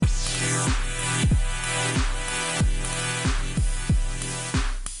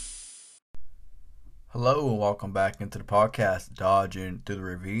Hello and welcome back into the podcast, Dodging Through the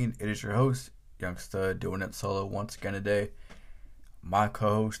Ravine. It is your host, Young Stud, doing it solo once again today. My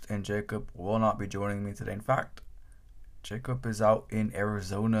co-host and Jacob will not be joining me today. In fact, Jacob is out in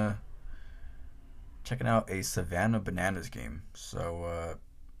Arizona checking out a Savannah Bananas game. So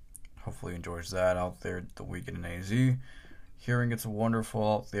hopefully he enjoys that out there the weekend in AZ. Hearing it's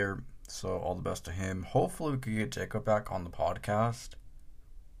wonderful out there, so all the best to him. Hopefully we can get Jacob back on the podcast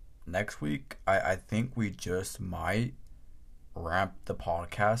next week. I think we just might ramp the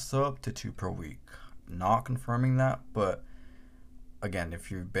podcast up to 2 per week. Not confirming that, but again,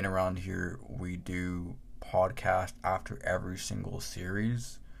 if you've been around here, we do podcast after every single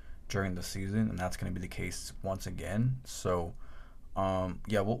series during the season, and that's going to be the case once again. So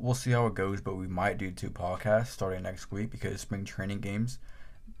we'll see how it goes, but we might do 2 podcasts starting next week because spring training games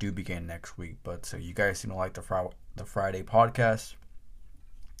do begin next week. But so you guys seem to like the Friday podcast,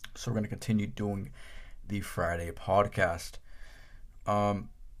 so we're going to continue doing the Friday podcast.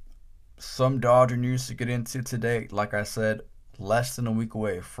 Some Dodger news to get into today. Like I said, less than a week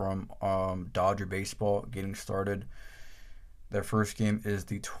away from Dodger baseball getting started. Their first game is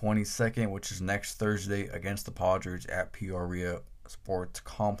the 22nd, which is next Thursday against the Padres at Peoria Sports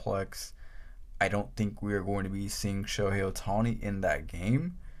Complex. I don't think we are going to be seeing Shohei Ohtani in that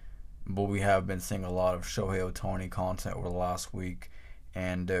game, but we have been seeing a lot of Shohei Ohtani content over the last week.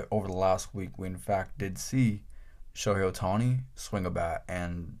 And over the last week, we in fact did see Shohei Ohtani swing a bat.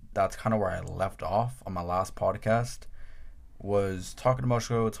 And that's kind of where I left off on my last podcast, was talking about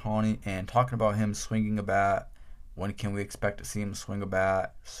Shohei Ohtani and talking about him swinging a bat. When can we expect to see him swing a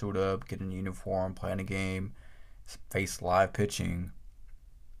bat, suit up, get in uniform, play in a game, face live pitching?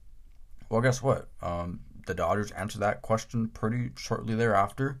 Well, guess what? The Dodgers answered that question pretty shortly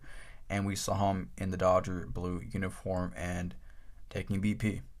thereafter. And we saw him in the Dodger blue uniform and taking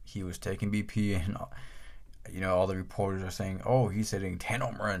BP. He was taking BP, and all the reporters are saying, "Oh, he's hitting 10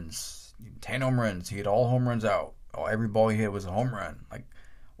 home runs. 10 home runs. He hit all home runs out. Oh, every ball he hit was a home run." Like,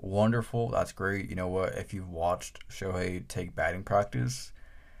 wonderful. That's great. You know what? If you've watched Shohei take batting practice,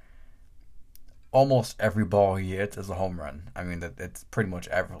 almost every ball he hits is a home run. I mean, it's pretty much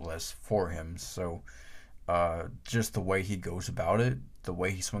effortless for him. So, just the way he goes about it, the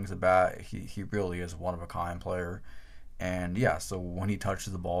way he swings the bat, he really is one of a kind player. And yeah, so when he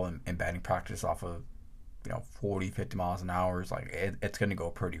touches the ball in batting practice off of 40, 50 miles an hour, it's going to go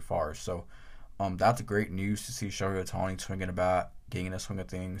pretty far. So that's great news to see Shohei Ohtani swinging a bat, getting in the swing of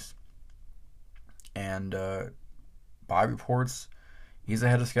things. And by reports, he's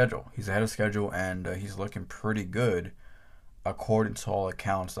ahead of schedule. And he's looking pretty good, according to all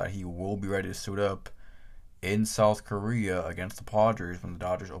accounts, that he will be ready to suit up in South Korea against the Padres when the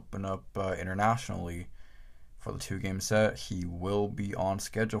Dodgers open up internationally for the 2-game set. He will be on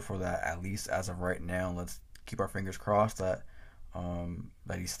schedule for that, at least as of right now. Let's keep our fingers crossed that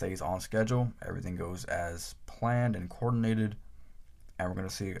he stays on schedule. Everything goes as planned and coordinated, and we're going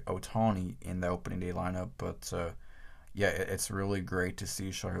to see Ohtani in the opening day lineup. But it's really great to see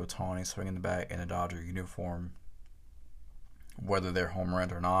Shohei Ohtani swinging the bat in a Dodger uniform, whether they're home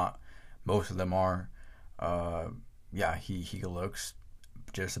runs or not. Most of them are. He looks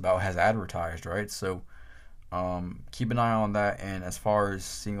just about as advertised, right? So keep an eye on that. And as far as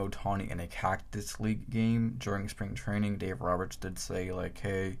seeing Ohtani in a Cactus League game during spring training, Dave Roberts did say,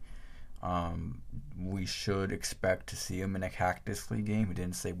 hey, we should expect to see him in a Cactus League game. He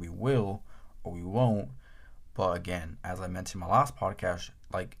didn't say we will or we won't. But again, as I mentioned in my last podcast,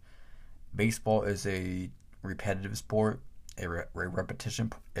 baseball is a repetitive sport, a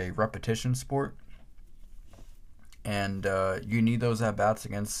repetition sport. And you need those at-bats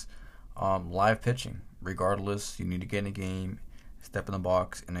against live pitching. Regardless, you need to get in a game, step in the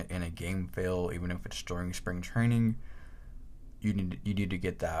box in a game feel, even if it's during spring training. You need to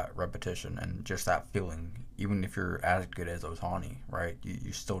get that repetition and just that feeling. Even if you're as good as Ohtani, right?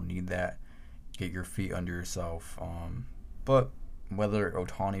 You still need that. Get your feet under yourself. But whether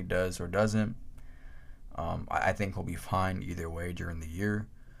Ohtani does or doesn't, I think he'll be fine either way during the year.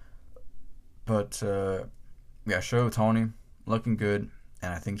 But Shohei Ohtani looking good,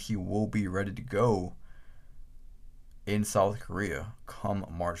 and I think he will be ready to go in South Korea come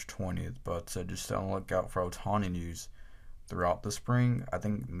March 20th. But just on the lookout for Ohtani news throughout the spring. I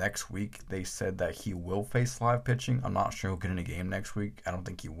think next week they said that he will face live pitching. I'm not sure he'll get in a game next week. I don't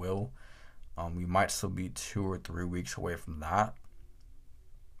think he will. We might still be 2 or 3 weeks away from that,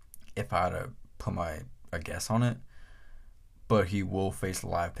 if I had to put a guess on it. But he will face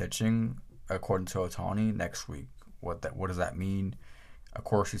live pitching, according to Ohtani, next week. What does that mean? Of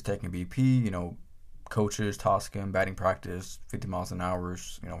course, he's taking BP, coaches toss him batting practice, 50 miles an hour,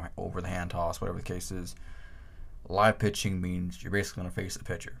 over the hand toss, whatever the case is. Live pitching means you're basically going to face the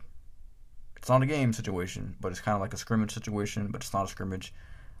pitcher. It's not a game situation, but it's kind of like a scrimmage situation, but it's not a scrimmage.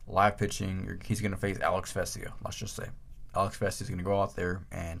 Live pitching, he's going to face Alex Vesia, let's just say. Alex Vesia is going to go out there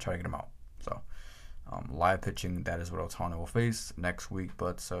and try to get him out. So, live pitching, that is what Ohtani will face next week.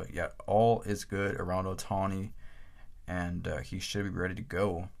 But, yeah, all is good around Ohtani, and he should be ready to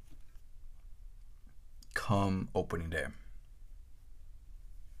go come opening day.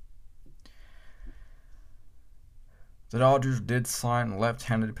 The Dodgers did sign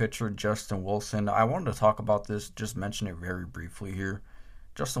left-handed pitcher Justin Wilson. I wanted to talk about this, just mention it very briefly here.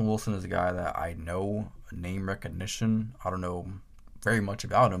 Justin Wilson is a guy that I know, name recognition. I don't know very much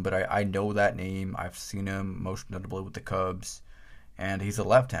about him, but I know that name. I've seen him most notably with the Cubs, and he's a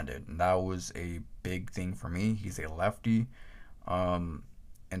left-handed, and that was a big thing for me. He's a lefty, and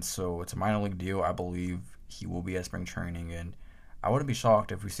so it's a minor league deal. I believe he will be at spring training, and I wouldn't be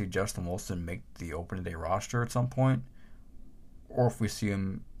shocked if we see Justin Wilson make the opening day roster at some point, or if we see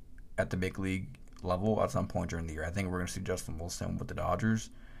him at the big league level at some point during the year. I think we're going to see Justin Wilson with the Dodgers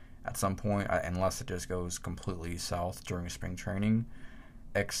at some point, unless it just goes completely south during spring training.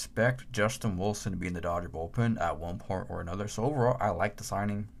 Expect Justin Wilson to be in the Dodger bullpen at one point or another. So overall, I like the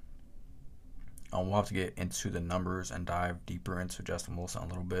signing. We'll have to get into the numbers and dive deeper into Justin Wilson a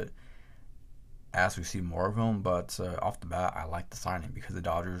little bit as we see more of him. But off the bat, I like the signing because the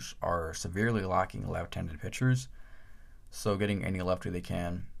Dodgers are severely lacking left-handed pitchers. So getting any lefty they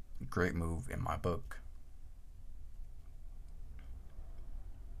can, great move in my book.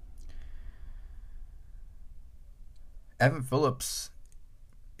 Evan Phillips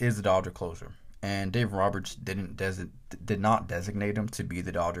is the Dodger closer, and Dave Roberts did not designate him to be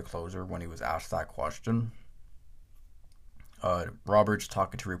the Dodger closer when he was asked that question. Roberts,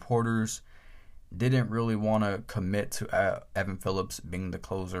 talking to reporters, didn't really want to commit to Evan Phillips being the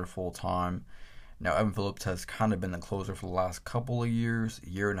closer full time. Now, Evan Phillips has kind of been the closer for the last couple of years,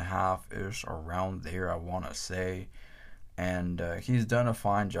 year and a half-ish, around there, I want to say. And he's done a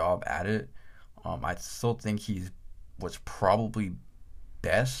fine job at it. I still think he was probably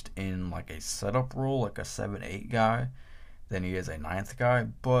best in like a setup role, like a 7-8 guy, than he is a 9th guy.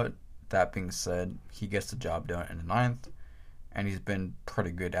 But that being said, he gets the job done in the 9th, and he's been pretty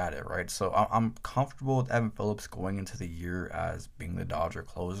good at it, right? So I'm comfortable with Evan Phillips going into the year as being the Dodger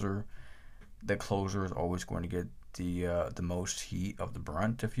closer. The closer is always going to get the most heat of the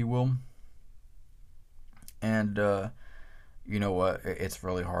brunt, if you will. And you know what? It's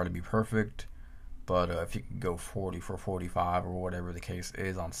really hard to be perfect. But if you can go 40 for 45 or whatever the case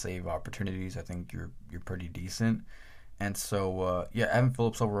is on save opportunities, I think you're pretty decent. And so, yeah, Evan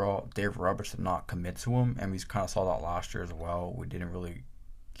Phillips overall, Dave Roberts did not commit to him, and we kind of saw that last year as well. He didn't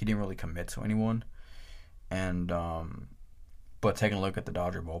really commit to anyone. And but taking a look at the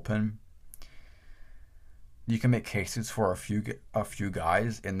Dodger bullpen, you can make cases for a few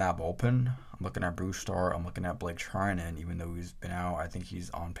guys in that bullpen. I'm looking at Bruce Starr. I'm looking at Blake Trinan. Even though he's been out, I think he's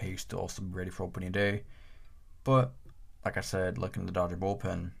on pace to also be ready for opening day. But like I said, looking at the Dodger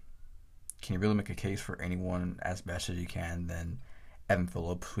bullpen, can you really make a case for anyone as best as you can than Evan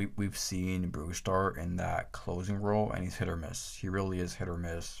Phillips? We've seen Bruce Starr in that closing role, and he's hit or miss. He really is hit or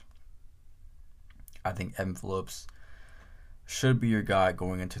miss. I think Evan Phillips should be your guy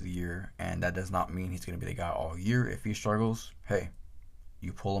going into the year, and that does not mean he's going to be the guy all year. If he struggles, hey,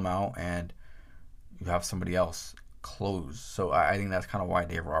 you pull him out and you have somebody else close. So I think that's kind of why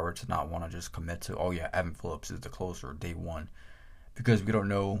Dave Roberts did not want to just commit to, oh yeah, Evan Phillips is the closer day one, because we don't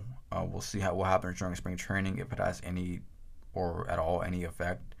know. We'll see what happens during spring training, if it has any or at all any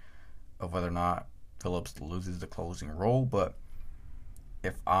effect of whether or not Phillips loses the closing role. But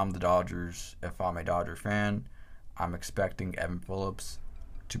if I'm a Dodger fan, I'm expecting Evan Phillips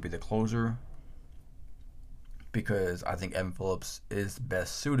to be the closer because I think Evan Phillips is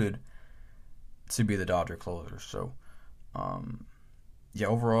best suited to be the Dodger closer. So, yeah,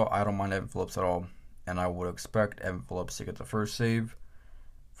 overall, I don't mind Evan Phillips at all, and I would expect Evan Phillips to get the first save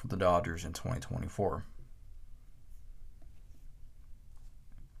for the Dodgers in 2024.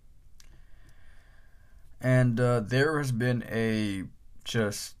 And there has been a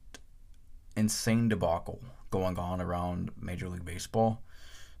just insane debacle going on around Major League Baseball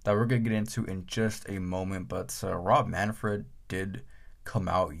that we're going to get into in just a moment. But Rob Manfred did come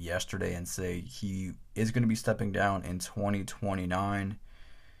out yesterday and say he is going to be stepping down in 2029.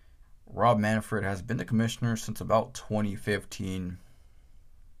 Rob Manfred has been the commissioner since about 2015.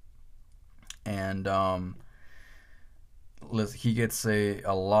 And he gets a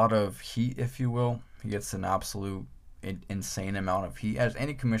lot of heat, if you will. He gets an absolute insane amount of heat, as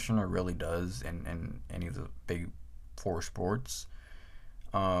any commissioner really does in any of the big four sports.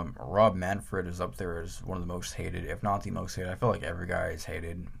 Rob Manfred is up there as one of the most hated, if not the most hated. I feel like every guy is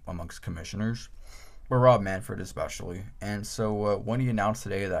hated amongst commissioners, but Rob Manfred especially. And so when he announced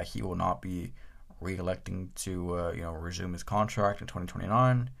today that he will not be re-electing to resume his contract in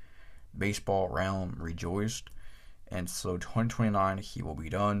 2029, baseball realm rejoiced. And so 2029 he will be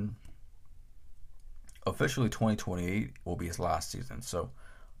done. Officially 2028 will be his last season. So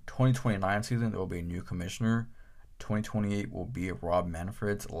 2029 season there will be a new commissioner. 2028 will be Rob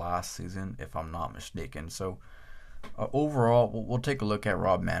Manfred's last season, if I'm not mistaken. So overall, we'll take a look at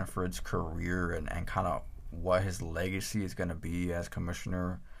Rob Manfred's career and kind of what his legacy is going to be as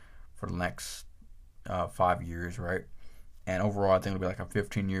commissioner for the next 5 years, right? And overall, I think it'll be like a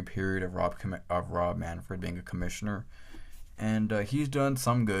 15-year period of Rob Manfred being a commissioner. And he's done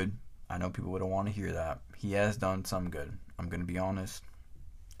some good. I know people wouldn't want to hear that. He has done some good. I'm going to be honest.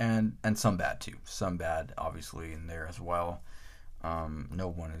 And some bad too. Some bad, obviously, in there as well.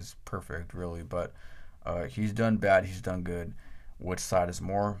 No one is perfect, really. But he's done bad. He's done good. Which side is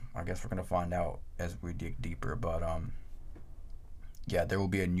more? I guess we're going to find out as we dig deeper. But, yeah, there will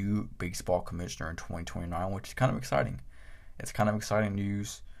be a new baseball commissioner in 2029, which is kind of exciting. It's kind of exciting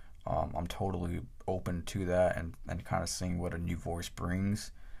news. I'm totally open to that and kind of seeing what a new voice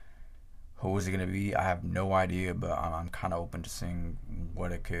brings. Who is it going to be? I have no idea, but I'm kind of open to seeing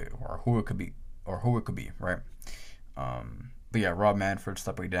what it could, or who it could be, right? But yeah, Rob Manfred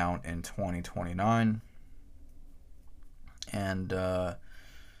stepping down in 2029. And yeah,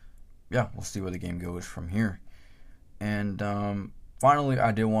 we'll see where the game goes from here. And finally,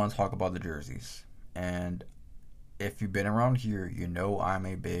 I did want to talk about the jerseys. And if you've been around here, you know I'm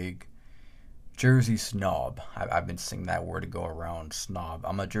a big jersey snob. I've been saying that word to go around, snob.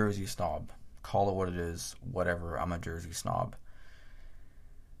 I'm a jersey snob. Call it what it is, whatever. I'm a jersey snob.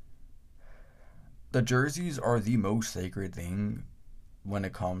 The jerseys are the most sacred thing when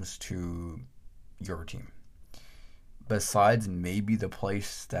it comes to your team. Besides maybe the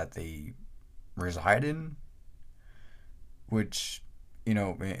place that they reside in, which,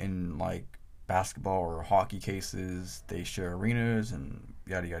 in like basketball or hockey cases, they share arenas and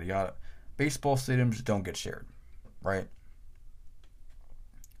yada, yada, yada. Baseball stadiums don't get shared, right?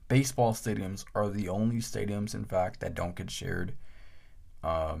 Baseball stadiums are the only stadiums, in fact, that don't get shared.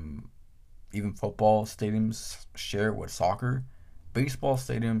 Even football stadiums share with soccer. Baseball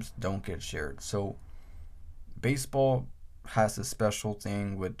stadiums don't get shared. So baseball has a special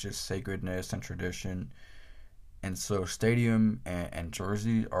thing with just sacredness and tradition. And so stadium and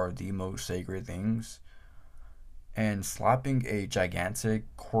jersey are the most sacred things. And slapping a gigantic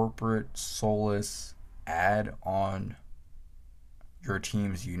corporate soulless ad on your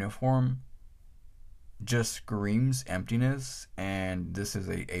team's uniform just screams emptiness, and this is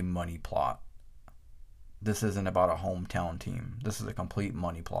a money plot. This isn't about a hometown team. This is a complete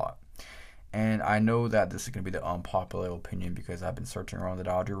money plot. And I know that this is going to be the unpopular opinion because I've been searching around the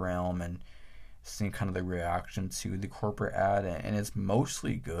Dodger realm and seeing kind of the reaction to the corporate ad, and it's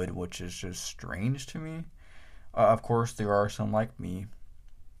mostly good, which is just strange to me. Of course, there are some like me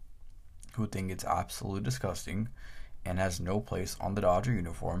who think it's absolutely disgusting and has no place on the Dodger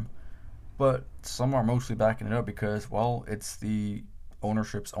uniform. But some are mostly backing it up because, well, it's the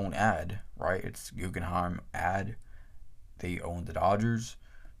ownership's own ad, right? It's Guggenheim ad. They own the Dodgers.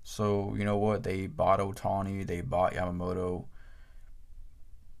 So, you know what? They bought Ohtani. They bought Yamamoto.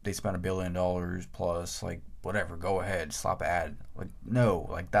 They spent $1 billion plus, like, whatever. Go ahead. Slap an ad. Like, no.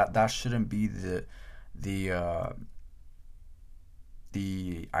 Like, that shouldn't be the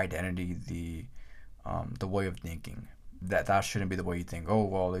identity, the way of thinking. That shouldn't be the way you think. Oh,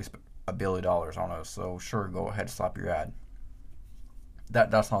 well, they spent $1 billion on us, so sure, go ahead, slap your ad.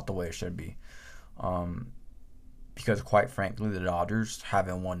 That's not the way it should be. Because quite frankly, the Dodgers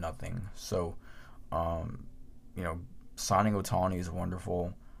haven't won nothing. So, signing Ohtani is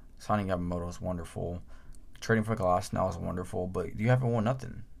wonderful. Signing Yamamoto is wonderful. Trading for Glass now is wonderful, but you haven't won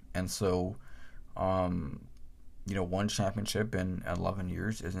nothing. And so, one championship in 11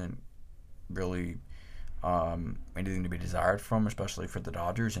 years isn't really anything to be desired from, especially for the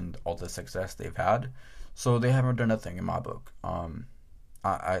Dodgers and all the success they've had. So they haven't done nothing in my book.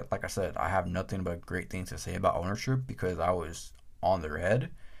 I like I said, I have nothing but great things to say about ownership because I was on their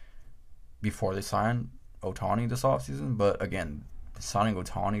head before they signed Ohtani this offseason. But again, signing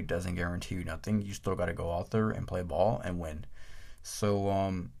Ohtani doesn't guarantee you nothing. You still got to go out there and play ball and win.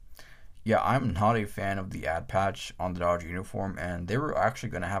 So, yeah, I'm not a fan of the ad patch on the Dodger uniform, and they were actually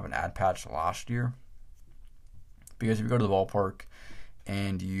going to have an ad patch last year. Because if you go to the ballpark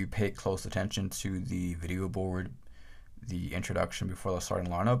and you pay close attention to the video board the introduction before the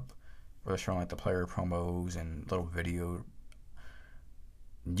starting lineup, where they're showing like the player promos and little video,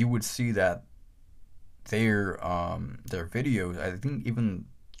 you would see that their videos, I think even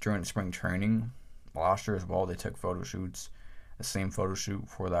during spring training last year as well, they took photo shoots, the same photo shoot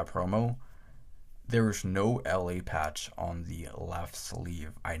for that promo. There was no LA patch on the left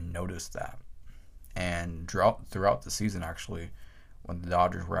sleeve. I noticed that. And throughout the season, actually, when the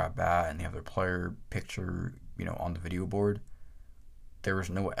Dodgers were at bat and they have their player picture, on the video board, there was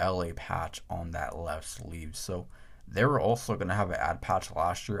no LA patch on that left sleeve. So they were also going to have an ad patch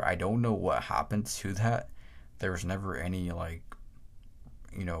last year. I don't know what happened to that. There was never any,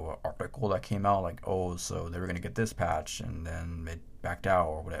 article that came out like, oh, so they were going to get this patch and then it backed out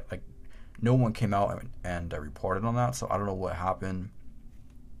or whatever. Like, no one came out and reported on that. So I don't know what happened.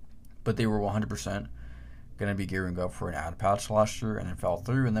 But they were 100% going to be gearing up for an ad patch last year and it fell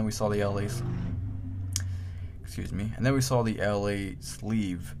through. And then we saw the LA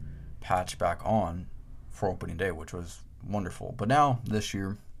sleeve patch back on for opening day, which was wonderful. But now, this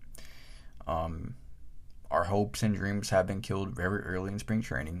year, our hopes and dreams have been killed very early in spring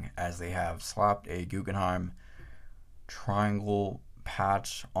training as they have slapped a Guggenheim triangle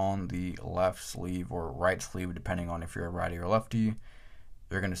patch on the left sleeve or right sleeve, depending on if you're a righty or lefty.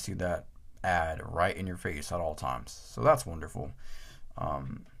 You're going to see that ad right in your face at all times. So that's wonderful.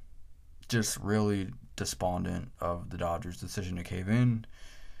 Just really despondent of the Dodgers' decision to cave in.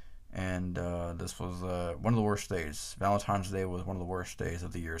 And this was one of the worst days. Valentine's Day was one of the worst days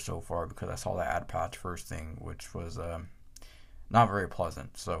of the year so far because I saw that ad patch first thing, which was not very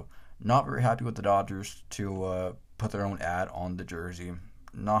pleasant. So not very happy with the Dodgers to put their own ad on the jersey.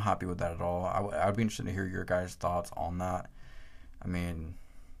 Not happy with that at all. I'd be interested to hear your guys' thoughts on that. I mean,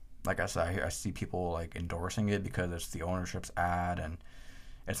 like I said, I see people like endorsing it because it's the ownership's ad and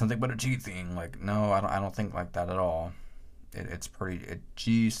it's nothing but a G thing. Like, no, I don't think like that at all. It's pretty.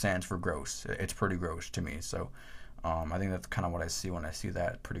 G stands for gross. It's pretty gross to me. So, I think that's kind of what I see when I see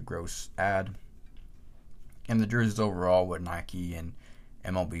that pretty gross ad. And the jerseys overall with Nike and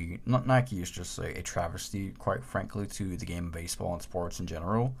MLB, Nike is just a travesty, quite frankly, to the game of baseball and sports in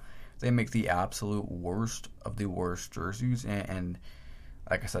general. They make the absolute worst of the worst jerseys. And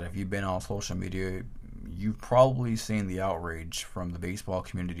like I said, if you've been on social media, you've probably seen the outrage from the baseball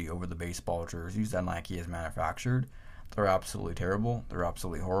community over the baseball jerseys that Nike has manufactured. They're absolutely terrible. They're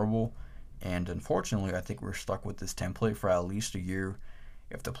absolutely horrible. And unfortunately, I think we're stuck with this template for at least a year.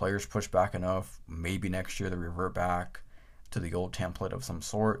 If the players push back enough, maybe next year they revert back to the old template of some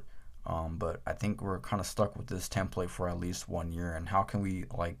sort. But I think we're kind of stuck with this template for at least 1 year. And how can we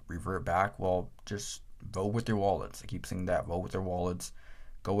revert back? Well, just vote with your wallets. I keep saying that. Vote with your wallets.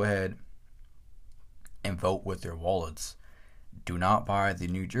 Go ahead and vote with your wallets. Do not buy the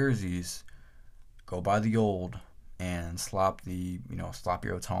new jerseys. Go buy the old and slap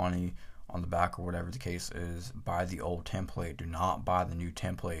your Ohtani on the back or whatever the case is. Buy the old template. Do not buy the new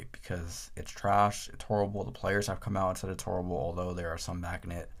template because it's trash. It's horrible. The players have come out and said it's horrible, although there are some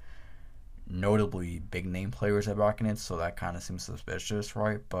backing it. Notably, big name players are backing it, so that kind of seems suspicious,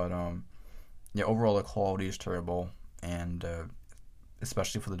 right? But overall the quality is terrible, and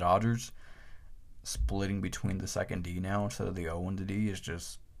especially for the Dodgers, splitting between the second D now instead of the O and the D is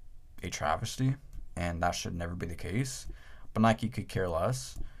just a travesty. And that should never be the case. But Nike could care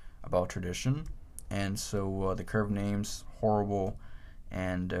less about tradition. And so the curved names, horrible,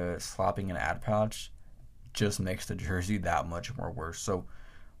 and slapping an ad patch just makes the jersey that much more worse. So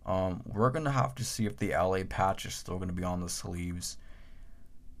we're going to have to see if the LA patch is still going to be on the sleeves.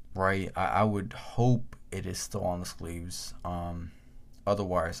 Right? I would hope it is still on the sleeves.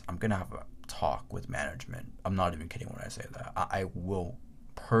 Otherwise, I'm going to have a talk with management. I'm not even kidding when I say that. I will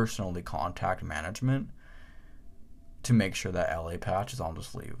personally contact management to make sure that LA patch is on the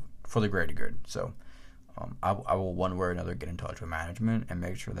sleeve for the greater good. So I will one way or another get in touch with management and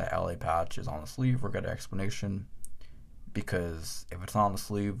make sure that LA patch is on the sleeve or get an explanation, because if it's not on the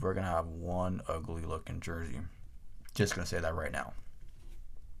sleeve, we're going to have one ugly looking jersey. Just going to say that right now.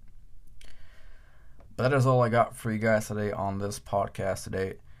 But that is all I got for you guys today on this podcast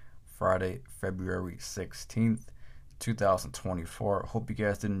today, Friday, February 16th. 2024. Hope you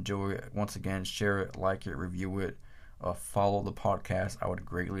guys did enjoy it. Once again, share it, like it, review it, follow the podcast. I would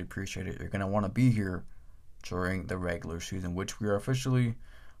greatly appreciate it. You're going to want to be here during the regular season, which we are officially,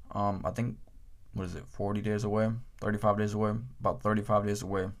 I think, 40 days away? 35 days away? About 35 days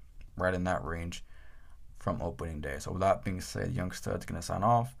away, right in that range from opening day. So with that being said, Young Stud's going to sign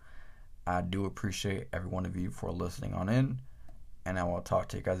off. I do appreciate every one of you for listening on in, and I will talk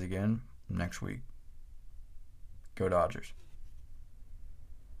to you guys again next week. Go Dodgers.